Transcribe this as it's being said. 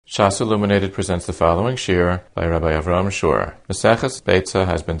Shas Illuminated presents the following shir by Rabbi Avraham Schorr. Maseches Beitzah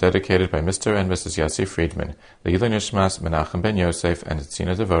has been dedicated by Mr. and Mrs. Yossi Friedman, Leila Nishmas Menachem ben Yosef, and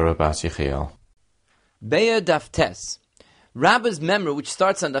Tzina Devora Bas Yechiel. Beya Daf Tes. Rabbi's memory, which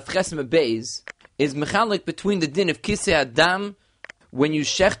starts on Daf Chesme Beis, is mechalik between the din of Kisei Adam when you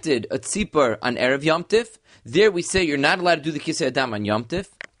shechted a tzipor on Erev Yom Tif. There we say you're not allowed to do the Kisei Adam on Yom Tif.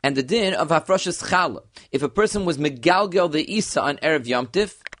 And the din of Hafrashas Chala. If a person was megalgel the Isa on Erev Yom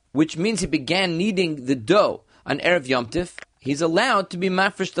Tif, which means he began kneading the dough on Erev Yom Tif, he's allowed to be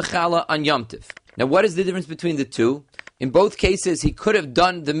mafresh the challah on Yom Tif. Now what is the difference between the two? In both cases, he could have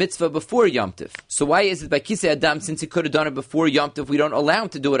done the mitzvah before Yom Tif. So why is it by Kisei Adam, since he could have done it before Yom Tif, we don't allow him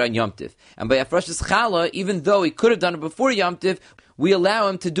to do it on Yom Tif? And by Hafrashas Chala, even though he could have done it before Yom Tif, we allow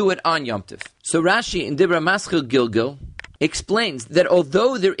him to do it on Yom Tif. So Rashi in Dibra Maschil Gilgil explains that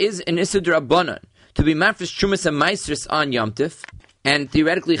although there is an Issur D'Rabbanan to be mafresh Trumas and Maasros on Yom Tif, and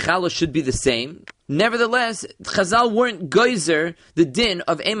theoretically challah should be the same, nevertheless, Chazal weren't geyser the din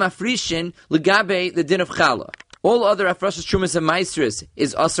of emafrishin legabe the din of challah. All other hafrashas trumas and maasros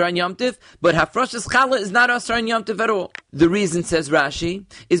is asar on Yom Tif, but hafrashas challah is not asar on Yom Tif at all. The reason, says Rashi,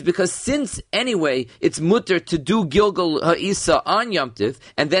 is because since anyway it's mutter to do gilgal ha'isa on Yom Tif,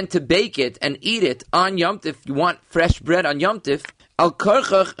 and then to bake it and eat it on Yom Tif, you want fresh bread on Yom Tif, Al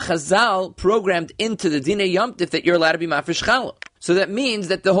Karchach Chazal programmed into the Dinei Yom Tif that you're allowed to be mafresh challah. So that means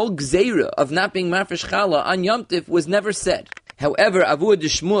that the whole gzeira of not being mafresh challah on Yom Tif was never said. However, Avu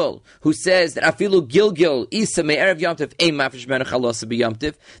D'Shmuel, who says that afilu gilgil isa me'erev Yom Tif ein mafresh ben challah be Yom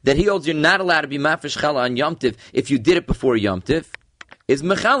Tif, that he holds you're not allowed to be mafresh challah on Yom Tif if you did it before Yom Tif, is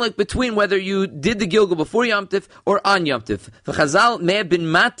mechalik between whether you did the gilgul before Yom Tif or on Yom Tif. The Chazal may have been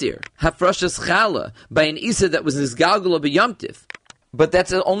matir hafrashas challah by an isa that was nisgalgul of a Yom Tif. But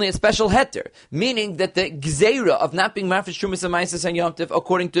that's only a special heter, meaning that the gzeira of not being mafresh trumas and maasros on Yom Tif,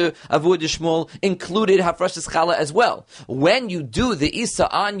 according to Avu D'Shmuel, included hafrashas challah as well. When you do the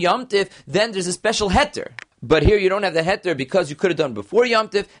isa on Yom Tif, then there's a special heter. But here you don't have the heter because you could have done before Yom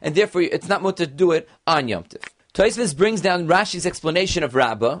Tif, and therefore it's not mutter to do it on Yom Tif. Tosfos brings down Rashi's explanation of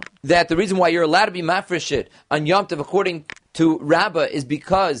Rabbi, that the reason why you're allowed to be mafresh it on Yom Tif according to Rabbi is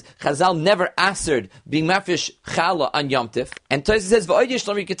because Chazal never answered being mafresh challah on Yom Tif. And Tosfos says, V'oid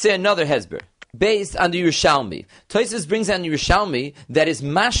yishlom, you could say another hezber, based on the Yerushalmi. Tosfos brings down the Yerushalmi that is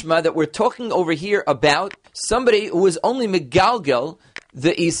mashma, that we're talking over here about somebody who was only megalgel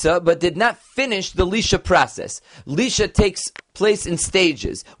the Isa, but did not finish the Lisha process. Lisha takes place in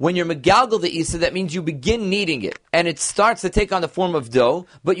stages. When you're megalgel the Isa, that means you begin kneading it, and it starts to take on the form of dough,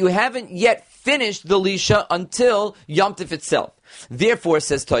 but you haven't yet finished the Lisha until Yom Tif itself. Therefore,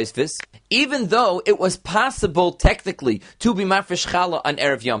 says Tosfos, even though it was possible technically to be mafresh challah on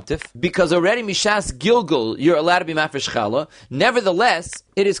Erev Yom Tif, because already mishas gilgul you're allowed to be mafresh challah, nevertheless,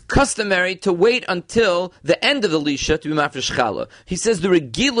 it is customary to wait until the end of the lisha to be mafresh challah. He says the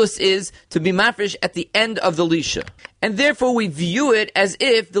regilus is to be mafresh at the end of the lisha. And therefore we view it as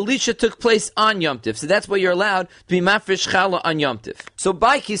if the lisha took place on Yom Tif. So that's why you're allowed to be mafresh challah on Yom Tif. So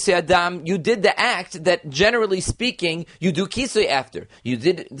by Kisei Adam, you did the act that generally speaking, you do Kisei after. You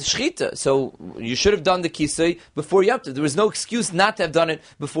did the Shechita. So you should have done the Kisei before Yom Tif. There was no excuse not to have done it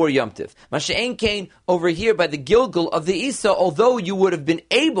before Yom Tif. Masha'en Kain over here by the Gilgul of the Isa, although you would have been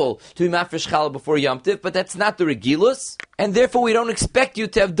able to be mafresh challah before Yom Tif, but that's not the Regilus, and therefore we don't expect you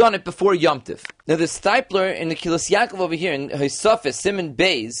to have done it before Yom Tif. Now the Stipler in the Kilas Yaakov over here in Hosafis Simon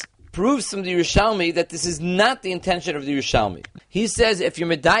Beis proves from the Yerushalmi that this is not the intention of the Yerushalmi. He says if you're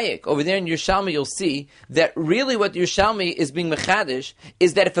medayik over there in Yerushalmi, you'll see that really what the Yerushalmi is being mechadish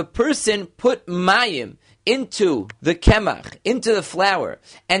is that if a person put mayim into the kemach, into the flour,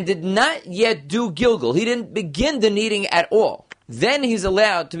 and did not yet do gilgul, he didn't begin the kneading at all, then he's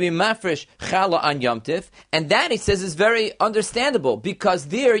allowed to be mafresh challah on Yom Tif, and that, he says, is very understandable, because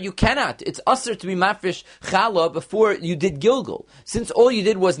there you cannot. It's usher to be mafresh challah before you did gilgul. Since all you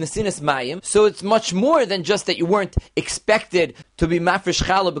did was nesinas mayim, so it's much more than just that you weren't expected to be mafresh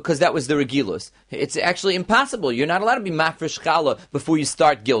challah because that was the regilus. It's actually impossible. You're not allowed to be mafresh challah before you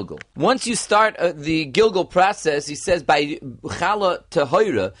start gilgul. Once you start the gilgul process, he says, by challah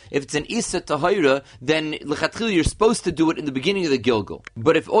tahira, if it's an isa tahira, then l'chatchil you're supposed to do it in the beginning of the gilgul.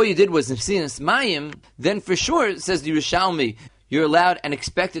 But if all you did was nesinas mayim, then for sure, says the Yerushalmi, you're allowed and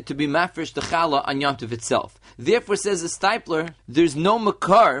expected to be mafresh the challah on Yom Tov itself. Therefore, says the Stipler, there's no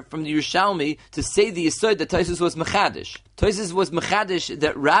makar from the Yerushalmi to say the yesod that Tosfos was mechadish. Tosfos was mechadish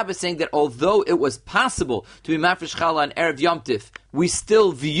that Rabbi is saying that although it was possible to be mafresh challah on Erev Yom Tif, we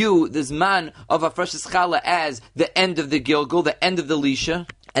still view the zman of hafrashas challah as the end of the gilgul, the end of the lisha.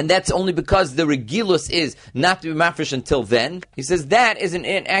 and that's only because the regilus is not to be mafresh until then. He says that is an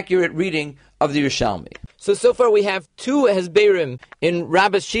inaccurate reading of the Yerushalmi. So far we have two hesberim in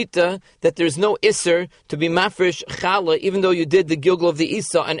Rabbi's Shita that there's no Isser to be mafresh challah even though you did the Gilgul of the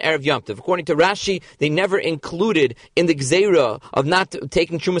Isa on Erev Yom Tov. According to Rashi, they never included in the Gzeira of not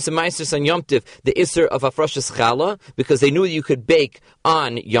taking Trumas and Maasros on Yom Tov the Isser of Afrashas challah because they knew that you could bake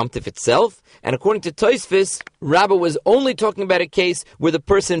on Yom Tov itself. And according to Tosfos, Rabbi was only talking about a case where the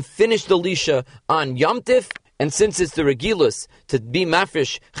person finished the Lisha on Yom Tov. And since it's the regilus to be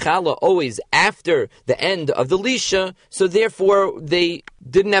mafresh challah always after the end of the lisha, so therefore they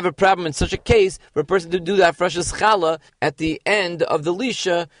didn't have a problem in such a case for a person to do that freshas challah at the end of the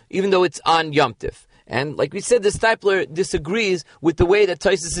lisha, even though it's on Yom Tov. And like we said, the Stipler disagrees with the way that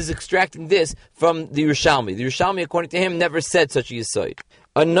Tosfos is extracting this from the Yerushalmi. The Yerushalmi, according to him, never said such a yesod.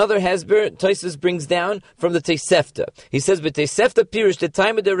 Another hesber Tosfos brings down from the Tosefta. He says, "But Tosefta pirish the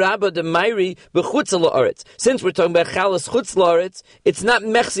time of the Rabba the Mairi b'chutz la'aretz." Since we're talking about chalas chutz la'aretz, it's not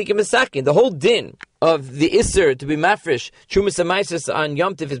mechzik and mesakin. The whole din of the Isser to be mafresh Trumas and Maasros on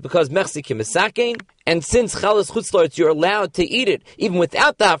Yom Tov is because mechzik and mesakin. And since chalas chutz la'aretz, you're allowed to eat it even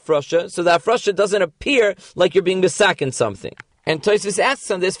without the hafrasha, so the hafrasha doesn't appear like you're being mesakin something. And Tosfos asks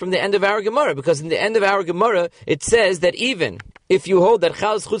on this from the end of our Gemara, because in the end of our Gemara it says that even if you hold that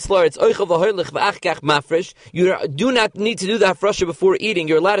chalas chutz la'aretz oichel v'hoylech v'achkach mafresh, you do not need to do the hafrasha before eating.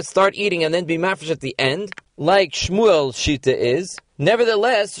 You're allowed to start eating and then be mafresh at the end, like Shmuel's shita is.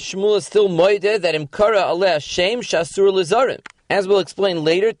 Nevertheless, Shmuel is still moideh that imkara aleh Hashem shasur lizarim. As we'll explain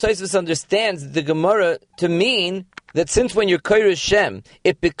later, Tosfos understands the Gemara to mean that since when you're Kaira Shem,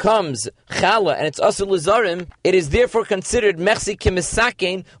 it becomes Chala and it's Asur Lizarim, it is therefore considered Mechsi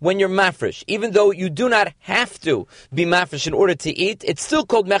Kimisakein when you're Mafresh. Even though you do not have to be Mafresh in order to eat, it's still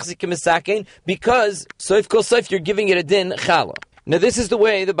called Mechsi Kimisakein because Soif Kol Soif, you're giving it a din Chala. Now this is the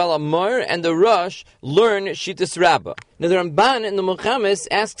way the Balamar and the Rosh learn Shitas Rabbah. Now the Ramban and the Muhammad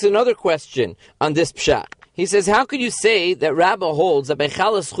asks another question on this Pshat. He says, how could you say that Rabbah holds that by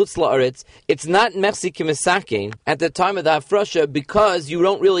chalas chutz la'aretz it's not mechsi k'mesakein at the time of the hafrasha because you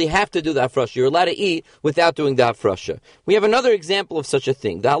don't really have to do the hafrasha. You're allowed to eat without doing the hafrasha. We have another example of such a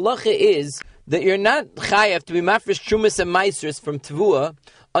thing. The halacha is that you're not chayav to be mafresh trumas and maasros from tvua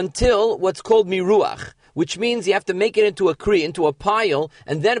until what's called miruach, which means you have to make it into a kri, into a pile,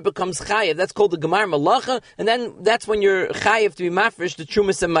 and then it becomes chayav. That's called the gemar malacha, and then that's when you're chayav to be mafresh the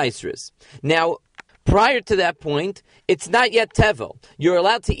trumas and maasros. Now, prior to that point, it's not yet tevel. You're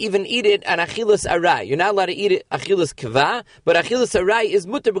allowed to even eat it on achilas arai. You're not allowed to eat it achilas kva, but achilas arai is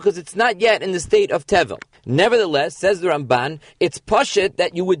mutter because it's not yet in the state of tevel. Nevertheless, says the Ramban, it's pashut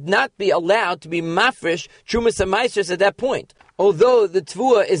that you would not be allowed to be mafresh trumas and maasros at that point. Although the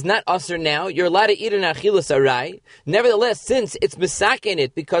tvua is not usher now, you're allowed to eat an achilas arai. Nevertheless, since it's misak in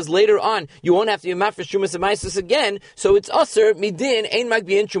it, because later on you won't have to be mafresh trumas and maasros again, so it's usher midin ein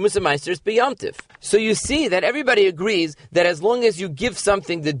magbiin trumas and maasros b'yomtiv. So you see that everybody agrees that as long as you give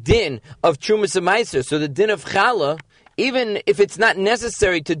something the din of trumas and maasros, so the din of challah, even if it's not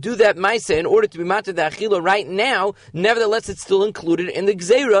necessary to do that maisa in order to be matir the achila right now, nevertheless it's still included in the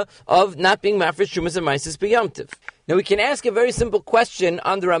gzeira of not being mafresh trumas and maasros b'yomtiv. Now we can ask a very simple question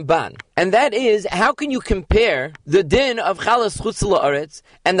on the Ramban, and that is, how can you compare the din of chalas chutz la'aretz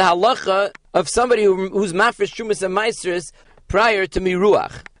and the halacha of somebody who's mafresh trumas and maasros prior to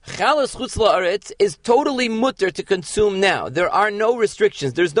miruach? Chalas chutz la'aretz is totally mutter to consume now. There are no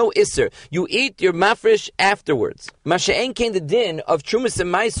restrictions. There's no isser. You eat your mafresh afterwards. Masha'en came the din of trumas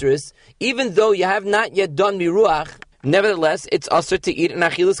and maasros, even though you have not yet done miruach, nevertheless it's also to eat an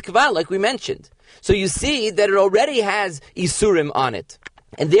achilas kva, like we mentioned. So you see that it already has isurim on it.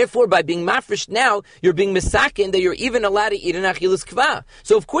 And therefore, by being mafresh now, you're being misakin, that you're even allowed to eat an achilas kva.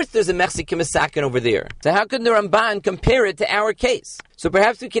 So of course there's a mechzik misakin over there. So how can the Ramban compare it to our case? So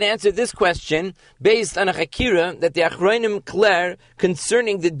perhaps we can answer this question based on a chakira that the Achronim clear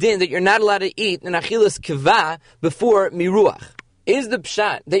concerning the din that you're not allowed to eat an achilas kva before miruach. Is the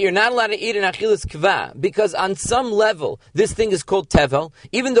pshat that you're not allowed to eat an achilas kva because on some level this thing is called tevel,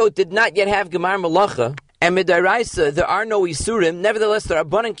 even though it did not yet have gemar malacha, and midaraisa there are no isurim, nevertheless the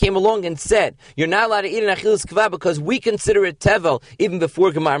Rabbanan came along and said you're not allowed to eat an achilas kva because we consider it tevel even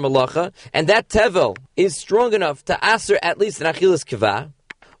before gemar malacha, and that tevel is strong enough to aser at least an achilas kva?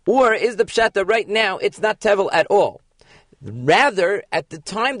 Or is the pshat that right now it's not tevel at all? Rather, at the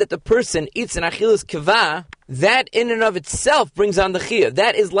time that the person eats an achilas kva, that in and of itself brings on the chiyuv.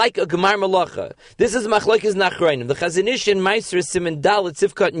 That is like a gemar malacha. This is machlokes nachronim. The Chazon Ish in Meiser Siman Dalet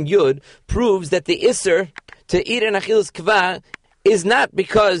Sifkat and Yud proves that the iser to eat an achilas kva is not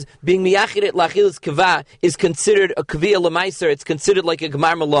because being miyachidet lachilas kava is considered a kaviyah l'maiser, it's considered like a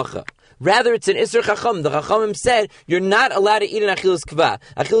gemar malacha. Rather, it's an Isser Chacham. The Chachamim said, you're not allowed to eat an Achilas Kava.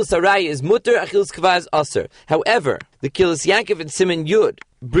 Achilas Haraya is mutter, Achilas Kava is aser. However, the Kilis Yankov in Siman Yud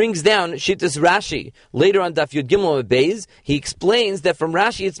brings down Shittas Rashi. Later on Daf Yud Gimel Beis, he explains that from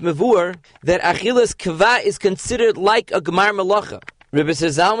Rashi it's Mavur, that Achilas Kava is considered like a Gemar Malacha. Rabbi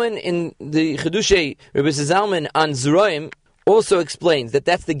Zalman in the Chedushay, Rabbi Zalman on Zeroim, also explains that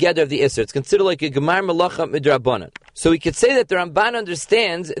that's the gather of the Isser. It's considered like a Gemar Malacha Midrabanan. So we could say that the Ramban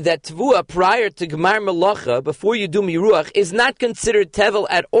understands that Tvua prior to Gemar Malacha, before you do Miruach, is not considered Tevel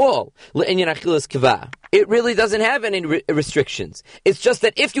at all, Le'inyan Achilas Kava. It really doesn't have any restrictions. It's just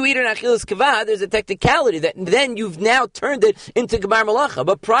that if you eat an Achilas Kava, there's a technicality that then you've now turned it into Gemar Malacha.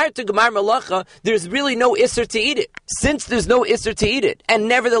 But prior to Gemar Malacha, there's really no Isser to eat it. Since there's no Isser to eat it, and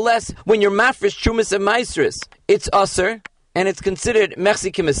nevertheless, when you're Mafresh, Trumas, and Maisris, it's Aser, and it's considered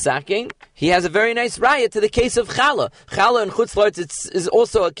Mechsi Kimisakin. He has a very nice raya to the case of Chala. Chala and Chutz La'aretz is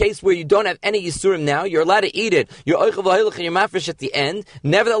also a case where you don't have any Yisurim now. You're allowed to eat it. You're Oichav V'Hoilach and you're Mafresh at the end.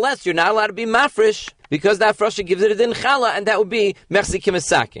 Nevertheless, you're not allowed to be Mafresh because that Afrasha gives it a din Chala, and that would be Mechsi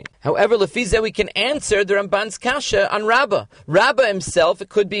Kimisakin. However, Lefizeh, we can answer the Ramban's Kasha on Rabba. Rabba himself, it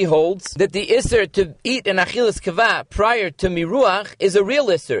could be, holds that the Isser to eat an Achilas Kava prior to Miruach is a real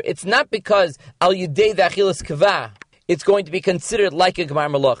Isser. It's not because Al Yudei the Achilas Kava it's going to be considered like a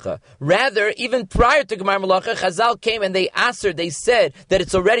Gemar Malacha. Rather, even prior to Gemar Malacha, Chazal came and they said that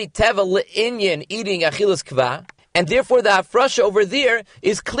it's already Tevel Le'inyan eating Achilas Kva, and therefore the Hafrasha over there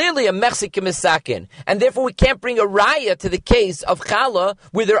is clearly a Mechsi Kimisakin. And therefore we can't bring a Raya to the case of Chala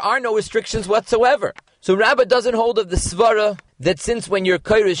where there are no restrictions whatsoever. So Rabbah doesn't hold of the Svara that since when you're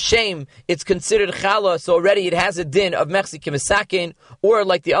Kaira's shame, it's considered Chala, so already it has a din of Mechsi Kimisakin, or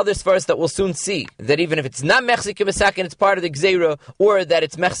like the other Svaras that we'll soon see, that even if it's not Mechsi Kimisakin, it's part of the Gzeira, or that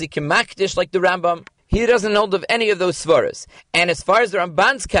it's Mechsi Kimakdish like the Rambam. He doesn't hold of any of those Svaras. And as far as the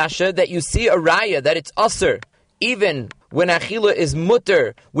Ramban's Kasha, that you see a Raya, that it's Aser, even when Achila is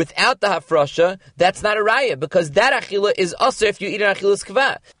mutter without the Hafrasha, that's not a Raya, because that Achila is Aser if you eat an Achilas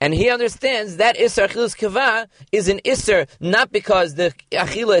Kava. And he understands that Isser Achilas Kava is an Isser, not because the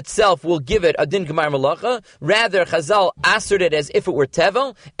Achila itself will give it a Din Gemar Malacha, rather Chazal asered it as if it were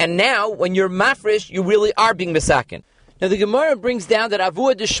Tevel, and now when you're Mafresh, you really are being Misakin. Now the Gemara brings down that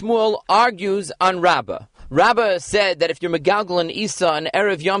Avua de Shmuel argues on Rabbah. Rabbah said that if you're Megalgal and Isa and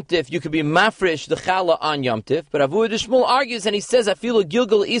Erev Yom Tif, you could be Mafresh the Chala on Yom Tif. But Avua de Shmuel argues and he says, Afilu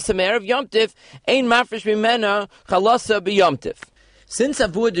Gilgal Isa me Erev Yom Tif, Ein Mafresh Mimena Chalasa be Yom Tif. Since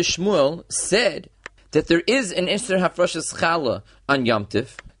Avua de Shmuel said that there is an Isser Hafrashas Chala on Yom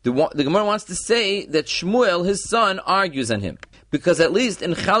Tif, the Gemara wants to say that Shmuel, his son, argues on him. Because at least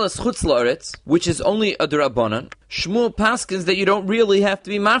in Chalas Chutz La'aretz, which is only a D'Rabbanan, Shmuel paskins that you don't really have to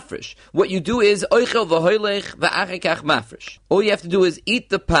be mafresh. What you do is oichel v'hoilech v'achekach mafresh. All you have to do is eat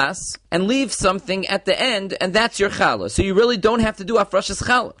the pas and leave something at the end, and that's your challah. So you really don't have to do afrashas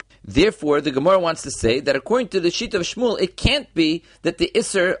challah. Therefore, the Gemara wants to say that according to the Shita of Shmuel, it can't be that the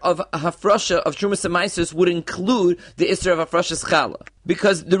Isser of Hafrasha of Trumas and Maisus would include the Isser of Hafrasha's Chala.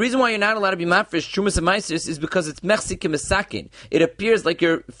 Because the reason why you're not allowed to be mafresh Trumas and Maisus is because it's Mechsi Kimisakin. It appears like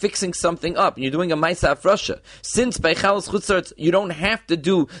you're fixing something up, and you're doing a Maisa Hafrasha. Since by Chalas Chutzarts, you don't have to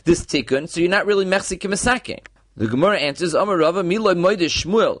do this tikkun, so you're not really Mechsi Kimisakin. The Gemara answers, Amar Rava, Miloi Moide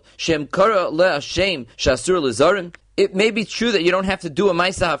Shmuel, Shem Kara Le Hashem, Shasur Lezarim. It may be true that you don't have to do a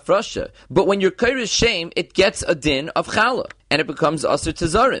Maisa Hafrasha, but when you're Kaira's shame, it gets a din of Chala, and it becomes Asr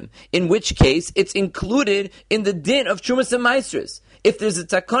Tazarim, in which case it's included in the din of Trumas and Maisris. If there's a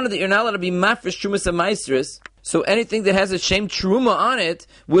takana that you're not allowed to be mafresh Trumas and Maisris, so anything that has a shame truma on it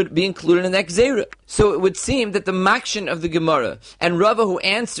would be included in that gzeira. So it would seem that the makshin of the Gemara and Rava who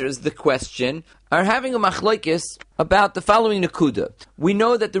answers the question are having a machlokes about the following nekuda. We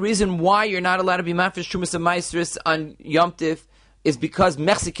know that the reason why you're not allowed to be mafresh Trumas and Maisris on Yom Tif is because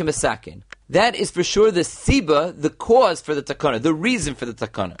Mechsi Kimisakin. That is for sure the siba, the cause for the takana, the reason for the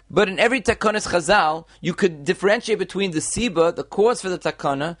takana. But in every takana's chazal, you could differentiate between the siba, the cause for the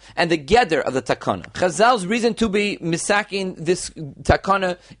takana, and the geder of the takana. Chazal's reason to be misaking this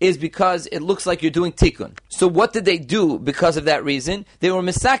takana is because it looks like you're doing tikkun. So what did they do because of that reason? They were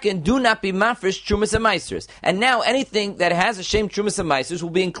misakin, do not be mafresh trumas and maisers. And now anything that has a shame trumas and maisers will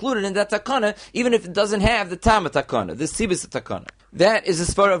be included in that takana, even if it doesn't have the tama takana, the sibis takana. That is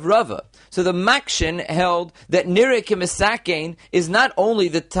the svar of Rava. So the Makshin held that Nira Kimisakein is not only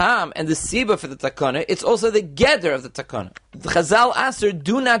the Tam and the Siba for the Takana, it's also the Geder of the Takana. The Chazal Aser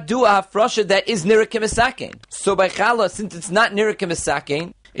do not do a Hafrasha that is Nira Kimisakein. So by Chala, since it's not Nira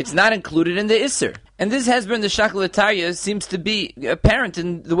Kimisakein, it's not included in the Isser. And this has been the Shakalatarya seems to be apparent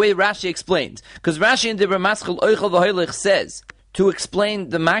in the way Rashi explains. Because Rashi in the Ramaschal Oichel V'Hoilich says, to explain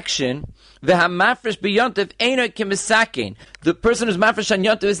the makshin, v'hamafresh b'yontif eino k'misakein. The person who's mafresh on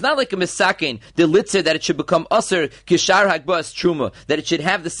yontif is not like a misakein, the litzer that it should become usher kishar hagbas truma, that it should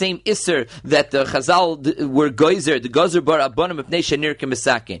have the same isser that the Chazal were geyser, the gozer bar abonim of nation nir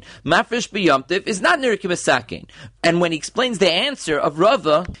k'misakein. Mafresh b'yontif is not nir k'misakein. And when he explains the answer of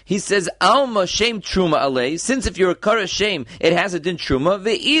Rava, he says alma shem truma alei. Since if you're a kara shem, it has a din truma.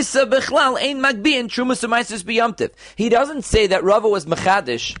 Ve'isa b'chlal ein magbiin truma sumaisus b'yontif. He doesn't say that Rava was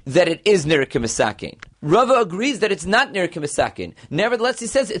mechadish that it is nir k'misakein. Rava agrees that it's not nir k'misakein. Nevertheless, he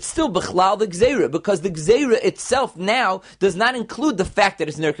says it's still b'chlal the gzeira, because the gzeira itself now does not include the fact that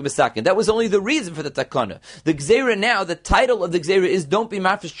it's nir k'misakein. That was only the reason for the takana. The gzeira now, the title of the gzeira is don't be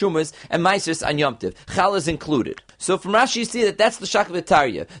mafresh trumas and maisers an yom tiv. Chal is included. So from Rashi you see that that's the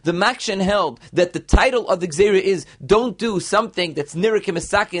Shakavatarya. The Makshan held that the title of the gzeira is don't do something that's nir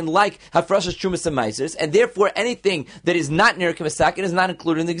k'misakein like hafrashas trumas and maisers, and therefore anything that is not nir k'misakein is not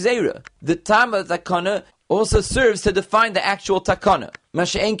included in the gzeira. The tam of the takana also serves to define the actual takana.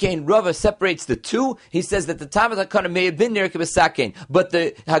 Masha'enkein Rava separates the two. He says that the time of the takana may have been nir k'misakein, but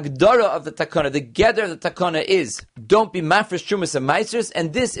the hagdara of the takana, the gather of the takana is don't be mafresh trumas and maisers,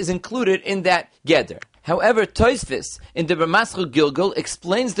 and this is included in that gather. However, Tosfos in the Ramaschal Gilgal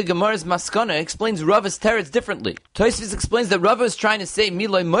explains the Gemara's maskana, explains Rava's teretz differently. Tosfos explains that Rava is trying to say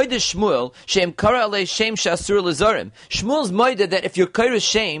Miloi Moide Shmuel Shem Kara Alei Shem Shasur Lezarim. Shmuel's Moide that if you're Kara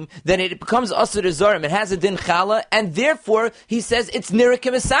Shem, then it becomes Asur Lezarim. It has a din chala, and therefore he says it's nira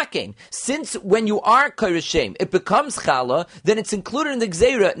k'misakein. Since when you are Kara Shem, it becomes chala, then it's included in the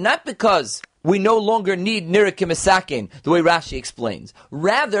gzeira, not because we no longer need nira k'misakein, the way Rashi explains.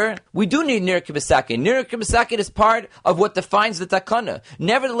 Rather, we do need nira k'misakein. Nira k'misakein is part of what defines the takana.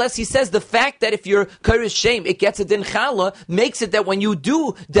 Nevertheless, he says the fact that if you're krias shame, it gets a din chala, makes it that when you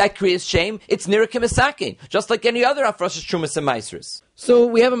do that krias shame, it's nira k'misakein, just like any other afrashas trumas and maisros. So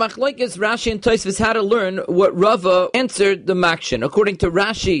we have a machlokes, Rashi and Tosfos how to learn what Rava answered the makshin. According to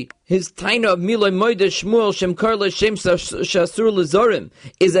Rashi, his taina of Miloi Moide Shmuel Shem Karla Shem Shasur Lezorim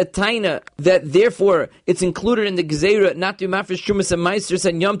is a taina that therefore it's included in the Gezeira not to mafresh trumas and maisers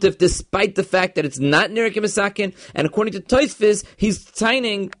and Yom Tov, despite the fact that it's not nira k'misakein. And according to Tosfos, he's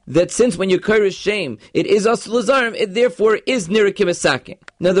taining that since when you're Karish Shem, it is Asur Lezorim, it therefore is nira k'misakein.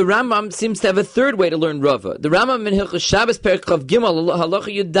 Now the Rambam seems to have a third way to learn Rava. The Rambam in Hilchos Shabbos Perek Chav Gimel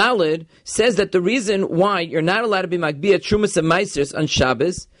Halacha Yud Daled says that the reason why you're not allowed to be Magbiyah Trumas and Maisers on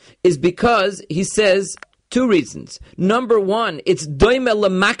Shabbos is because, he says, two reasons. Number one, it's doime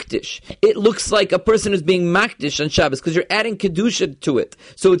lamakdish. It looks like a person is being makdish on Shabbos because you're adding kedusha to it.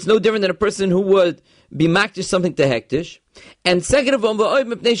 So it's no different than a person who would be makdish something to hektish. And second of all, when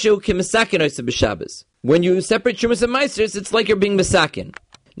you separate Trumas and Maisers, it's like you're being misakin.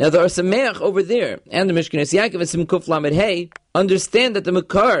 Now the Arsameach over there and the Mishkanes Yaakov and Simkuf Lamed Hey understand that the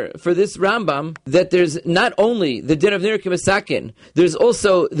Makar for this Rambam, that there's not only the din of Nira K'Masakin, there's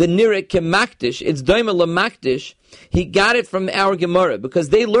also the Nira K'Makdish, it's Doima Lamakdish. He got it from our Gemara because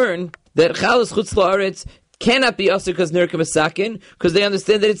they learn that Chalas Chutz La'aretz cannot be Asr because Nir K'Masakin, because they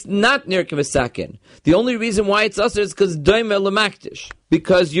understand that it's not Nir K'Masakin. The only reason why it's Asr is because Doime Lamakdish,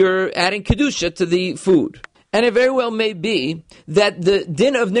 because you're adding Kedusha to the food. And it very well may be that the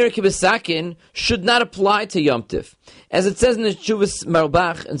din of Nir K'Masakin should not apply to Yom Tiv. As it says in the Shuvas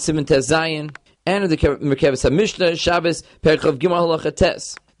Marbach and Siman Tez Zayin, and in the Merkavas HaMishnah, Shabbos, Perchav Gimel Halacha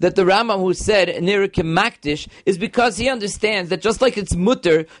Tes, that the Rambam who said Nira K'Makdish is because he understands that just like it's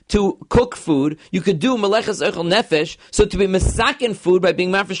mutter to cook food, you could do Melechas Eichel Nefesh, so to be Mesakin food by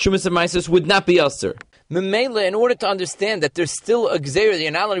being Mafresh Trumas and Maisers would not be Aser. Memela, in order to understand that there's still a Gzeira, that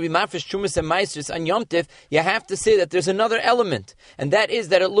you're not allowed to be Mafresh Trumas and Maisers on Yom Tiv, you have to say that there's another element, and that is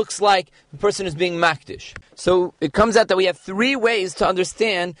that it looks like the person is being Makdish. So it comes out that we have three ways to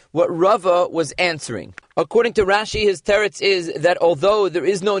understand what Rava was answering. According to Rashi, his teretz is that although there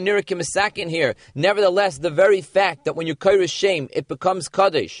is no Nira K'Masakin here, nevertheless, the very fact that when you Kairish Shem, it becomes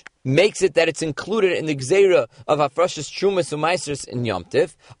Kaddish, makes it that it's included in the Gzeira of Hafrashas Trumas Umaisers in Yom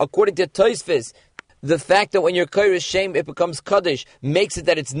Tiv. According to Tosfos, the fact that when you're Kairish Shem, it becomes Kaddish, makes it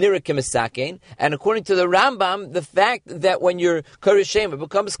that it's Nira K'Masakin. And according to the Rambam, the fact that when you're Kairish Shem, it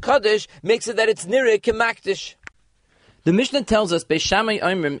becomes Kaddish, makes it that it's Nira K'Makdish. The Mishnah tells us, Beishamai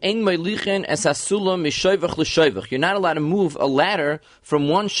Oimrim, Ein Moilichen es hasulam mishoivach l'shoivach. You're not allowed to move a ladder from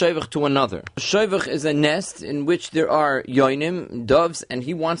one shoivach to another. A shoivach is a nest in which there are yoinim, doves, and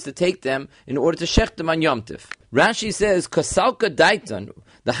he wants to take them in order to shech them on Yom Tiv. Rashi says, Kasalka daitan.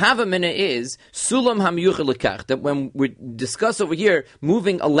 The Havamina is Sulam HaMiyuchad L'Kach, that when we discuss over here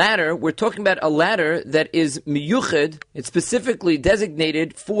moving a ladder, we're talking about a ladder that is Miyuchad, it's specifically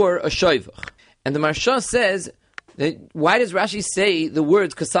designated for a Shoivach. And the Marsha says, why does Rashi say the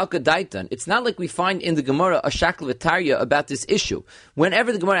words Kasalka Daitan? It's not like we find in the Gemara a Shaklavataria about this issue.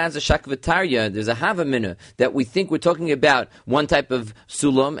 Whenever the Gemara has a Shaklavataria, there's a Havamina that we think we're talking about one type of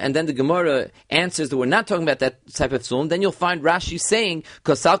Sulam, and then the Gemara answers that we're not talking about that type of Sulam, then you'll find Rashi saying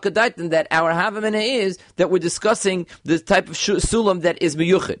Kasalka Daitan, that our Havamina is that we're discussing the type of Sulam that is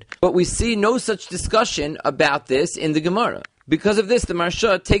Miyuchid. But we see no such discussion about this in the Gemara. Because of this, the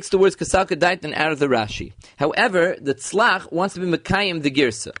Marsha takes the words Kasalka Daitan out of the Rashi. However, the Tzlach wants to be Mekayim the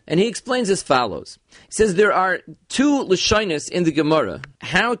Girsa. And he explains as follows. He says there are two Lashonos in the Gemara,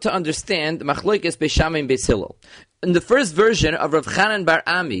 how to understand Machlokes Beis Shammai and Beis Hillel. In the first version of Rav Chanan Bar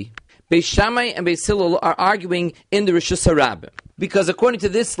Ami, Beis Shammai and Beis Hillel are arguing in the Rishus HaRabim. Because according to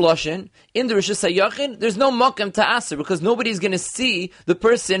this Lashon, in the Rishus HaYachid, there's no Makam to Aser, because nobody's going to see the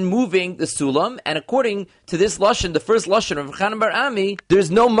person moving the Sulam, and according to this Lashon, the first Lashon of Chanan Bar Ami,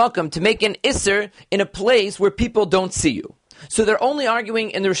 there's no Makam to make an Isser in a place where people don't see you. So they're only arguing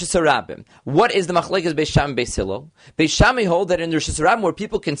in the Rishus HaRabim. What is the Machlekes Beis Shammai and Beis Hillel? Beis Shammai hold that in the Rishus HaRabim, where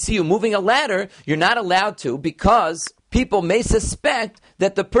people can see you moving a ladder, you're not allowed to, because people may suspect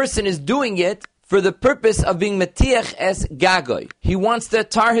that the person is doing it for the purpose of being metiach es gagoy. He wants to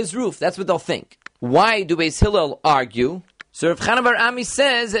tar his roof. That's what they'll think. Why do Beis Hillel argue? So Rav Chanan Bar Ami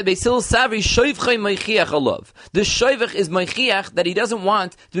says that Beis Hillel savri shoivchei meichiach alav. The shoivach is meichiach that he doesn't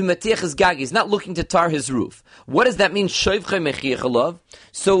want to be metiach es gagi. He's not looking to tar his roof. What does that mean, shoivchei meichiach alav?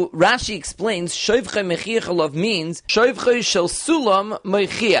 So Rashi explains shoivchei meichiach alav means shoivchei shel sulam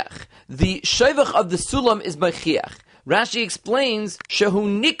meichiach. The shoivach of the sulam is meichiach. Rashi explains,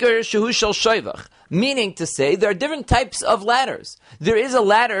 Shehu Nikar Shehu Shel Shoivach, meaning to say there are different types of ladders. There is a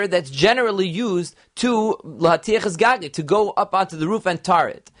ladder that's generally used to Lahatiach Gagi, to go up onto the roof and tar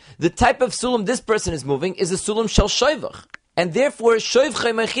it. The type of sulam this person is moving is a sulam Shel Shoivach. And therefore,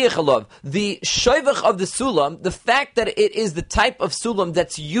 Shoivchei Mechiach Alav, the Shoivach of the sulam, the fact that it is the type of sulam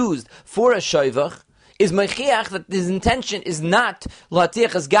that's used for a Shoivach, is Mechiach, that his intention is not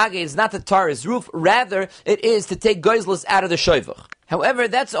L'Hatiach as Gage, it's not to tar his roof, rather it is to take Goizlus out of the Shoivach. However,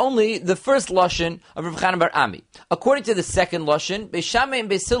 that's only the first Lashon of Rav Chanan Bar Ami. According to the second Lashon, Beis Shammai and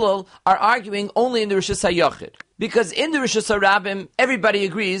Beis Hillel are arguing only in the Rishus HaYachid. Because in the Rishus HaRabim, everybody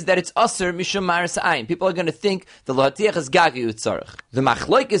agrees that it's Aser Mishum Maris Ayin. People are going to think the L'Hatiach is Gagi Utzarech. The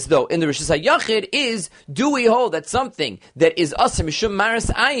Machlokes, though, in the Rishus HaYachid is, do we hold that something that is Aser Mishum Maris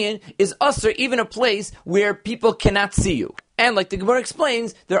Ayin is Aser even a place where people cannot see you? And like the Gemara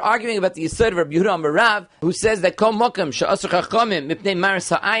explains, they're arguing about the Yisod of Rabbi Yehuda Amar Rav, who says that Kol Mokam she'asur chachamim mipnei maris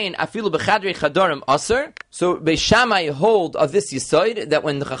ha'ayin afilu b'chadrei chadorim aser. So Beis Shammai hold of this Yisod that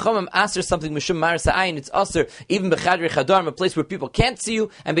when the chachamim aser something mishum maris ha'ayin, it's aser even b'chadrei chadorim, a place where people can't see you.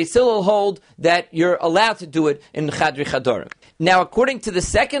 And Beis Hillel hold that you're allowed to do it in chadrei chadorim. Now, according to the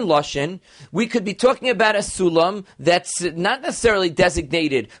second Lashon, we could be talking about a sulam that's not necessarily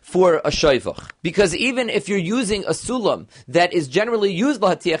designated for a shoivach, because even if you're using a sulam that is generally used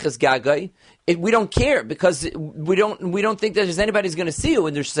l'hatiach es gagai, we don't care, because we don't think that there's anybody who's going to see you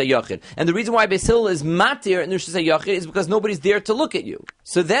in the Rishus HaYachid. And the reason why Beis Hillel is matir in the Rishus HaYachid is because nobody's there to look at you.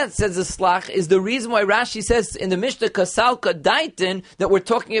 So that, says the Slach, is the reason why Rashi says in the Mishnah Kasalka Daitin that we're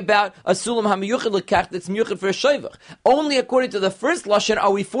talking about a sulam hamiyuchid lekach that's miyuchid for a shoivach. Only according to the first lashon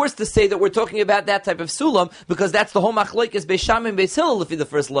are we forced to say that we're talking about that type of sulam, because that's the whole machlokes Beis Shammai and Beis Hillel if the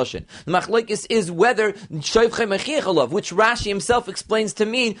first lashon. The machlokes is whether shoivchei mechiach alav, which Rashi himself explains to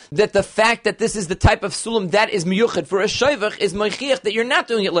mean that the fact that this is the type of sulam that is miyuchid for a shoivach is mechiach that you're not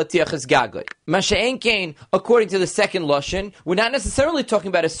doing it latiach es gagoy. Masha'en kain, according to the second lashon, we're not necessarily talking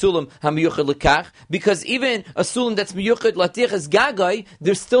about a sulam hamiyuchid lekach, because even a sulam that's miyuchid latiach es gagoy,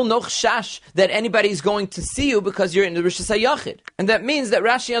 there's still no chashash that anybody's going to see you because you're in the Rishus HaYachid. And that means that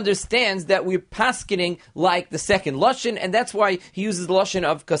Rashi understands that we're paskening like the second lashon, and that's why he uses the lashon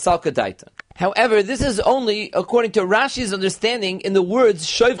of kasalka daita. However, this is only according to Rashi's understanding in the words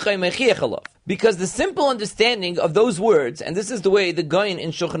shoivchei mechiach alav. Because the simple understanding of those words, and this is the way the Goyin in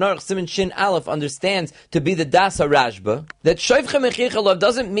Shulchan Aruch Siman Shin Aleph understands to be the Das HaRashba, that shoivchei mechiach alav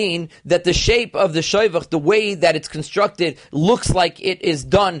doesn't mean that the shape of the shoivach, the way that it's constructed, looks like it is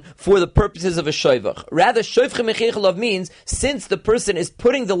done for the purposes of a shoivach. Rather, shoivchei mechiach alav means, since the person is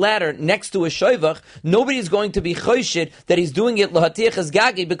putting the ladder next to a shoivach, nobody is going to be choshid that he's doing it l'hatiach es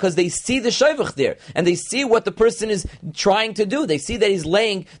gagi, because they see the shoivach there, and they see what the person is trying to do. They see that he's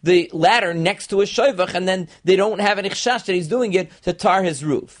laying the ladder next to a shoivach, and then they don't have any chashash that he's doing it to tar his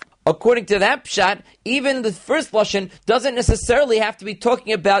roof. According to that pshat, even the first lashon doesn't necessarily have to be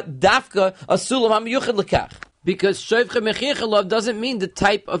talking about dafka a sulam hamiyuchad lekach. Because shoivcha mechiach alav doesn't mean the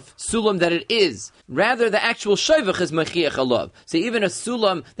type of sulam that it is. Rather, the actual shoivach is mechiach alav. So even a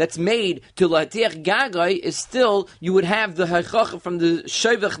sulam that's made to latiach gagai is still, you would have the haichach from the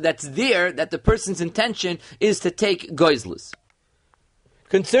shoivach that's there, that the person's intention is to take goizlus.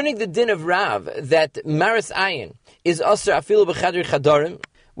 Concerning the din of Rav, that maris ayin is asr afilu b'chadri chadarim,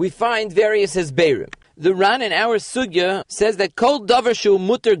 we find various hesberim. The Ran in our sugya says that kol davar shu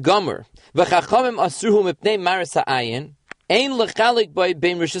muter gomer v'chachamim asruhu mipnei maris ha'ayin ein lechalik by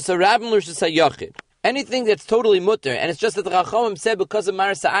bein rishus harabim l'rishus hayachid. Anything that's totally muter, and it's just that the chachamim said because of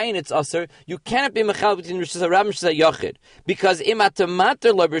maris ha'ayin it's asr, you cannot be mechal between rishus harabim and rishus hayachid. Because im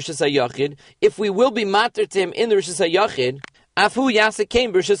atamater lo rishus hayachid, if we will be mater to him in the rishus hayachid, afu yasa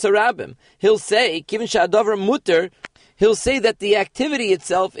came rishus harabim. He'll say, kivin sha'adavar muter, he'll say that the activity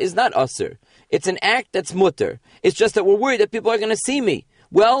itself is not usr. It's an act that's mutter. It's just that we're worried that people are going to see me.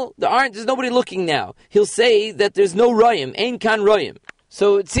 Well, there's nobody looking now. He'll say that there's no royim, ein kan royim.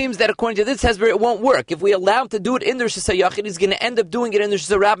 So it seems that according to this hesber, it won't work. If we allow him to do it in the Rishus HaYachid, he's going to end up doing it in the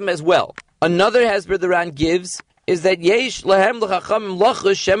Rishus HaRabim as well. Another hesber the Ran gives is that yesh lahem l'chachamim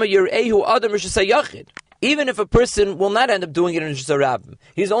lachus shema yirehu adam Rishus HaYachid. Even if a person will not end up doing it in Rishus HaRabim,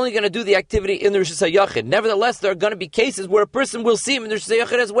 he's only going to do the activity in the Rishus HaYachid. Nevertheless, there are going to be cases where a person will see him in the Rishus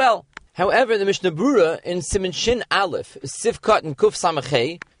HaYachid as well. However, the Mishnah Brura in Siman Shin Aleph, Sifkat and Kuf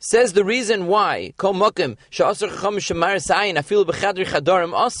Samachei, says the reason why Kol Mokim Sha'asr Chacham Shemaris Ayin Afilu B'Chadri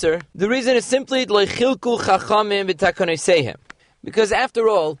Chadarim Aser, the reason is simply L'Chilku Chachamim B'Takonesehem. Because after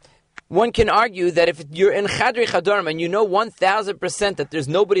all, one can argue that if you're in Chadri Chadarim and you know 1,000% that there's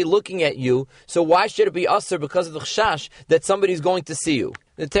nobody looking at you, so why should it be Aser because of the Chashash that somebody's going to see you?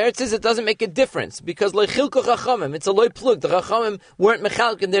 The Teretz says it doesn't make a difference because L'Chilku Chachamim, it's a loy plug. The Chachamim weren't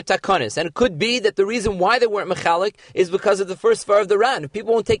mechalik in their takonis, and it could be that the reason why they weren't mechalik is because of the first far of the Ran. If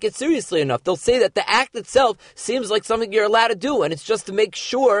people won't take it seriously enough, they'll say that the act itself seems like something you're allowed to do, and it's just to make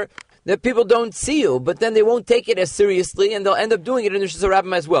sure that people don't see you, but then they won't take it as seriously, and they'll end up doing it in the Rishus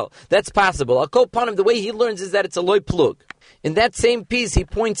HaRabim as well. That's possible. I'll call upon him, the way he learns is that it's a loy plug. In that same piece, he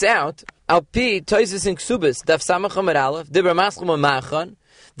points out, Al Pi Toises in Ksubis, Daf Samach Amar Aleph, Dibra Maschum Amachan,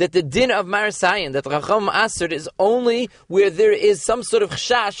 that the din of Marasayan, that Racham Asr, is only where there is some sort of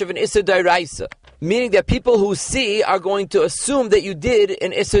chashash of an Isser Dairaisa. Meaning that people who see are going to assume that you did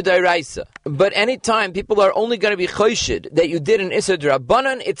an Isser Dairaisa. But anytime people are only going to be choshid that you did an Isser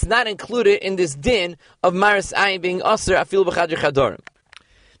Darabanan, it's not included in this din of Marasayan being Asr Afil B'Chadri Chadorim.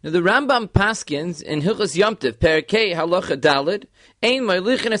 Now the Rambam Paskins in Hilchos Yom Tov Perkei Halacha Daled Ein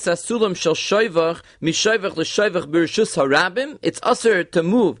Ma'lichin Es Asulam Shel Shoivach Mishoivach LeShoivach B'Rishus HaRabim. It's usher to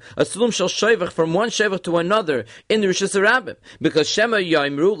move a Sulam Shel Shoivach from one Shoivach to another in the Rishus HaRabim, because Shema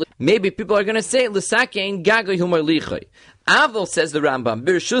Yaimru, maybe people are going to say L'Sakein Gagai Hu Ma'lichai. Avol, says the Rambam,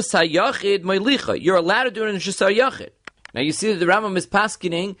 B'Rishus HaYachid Ma'lichai. You're allowed to do it in the Rishus HaYachid. Now you see that the Rambam is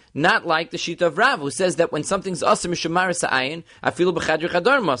paskening not like the Shita of Rav, who says that when something's Asr Mishamaris Ha'ayin, Afilu B'Chadri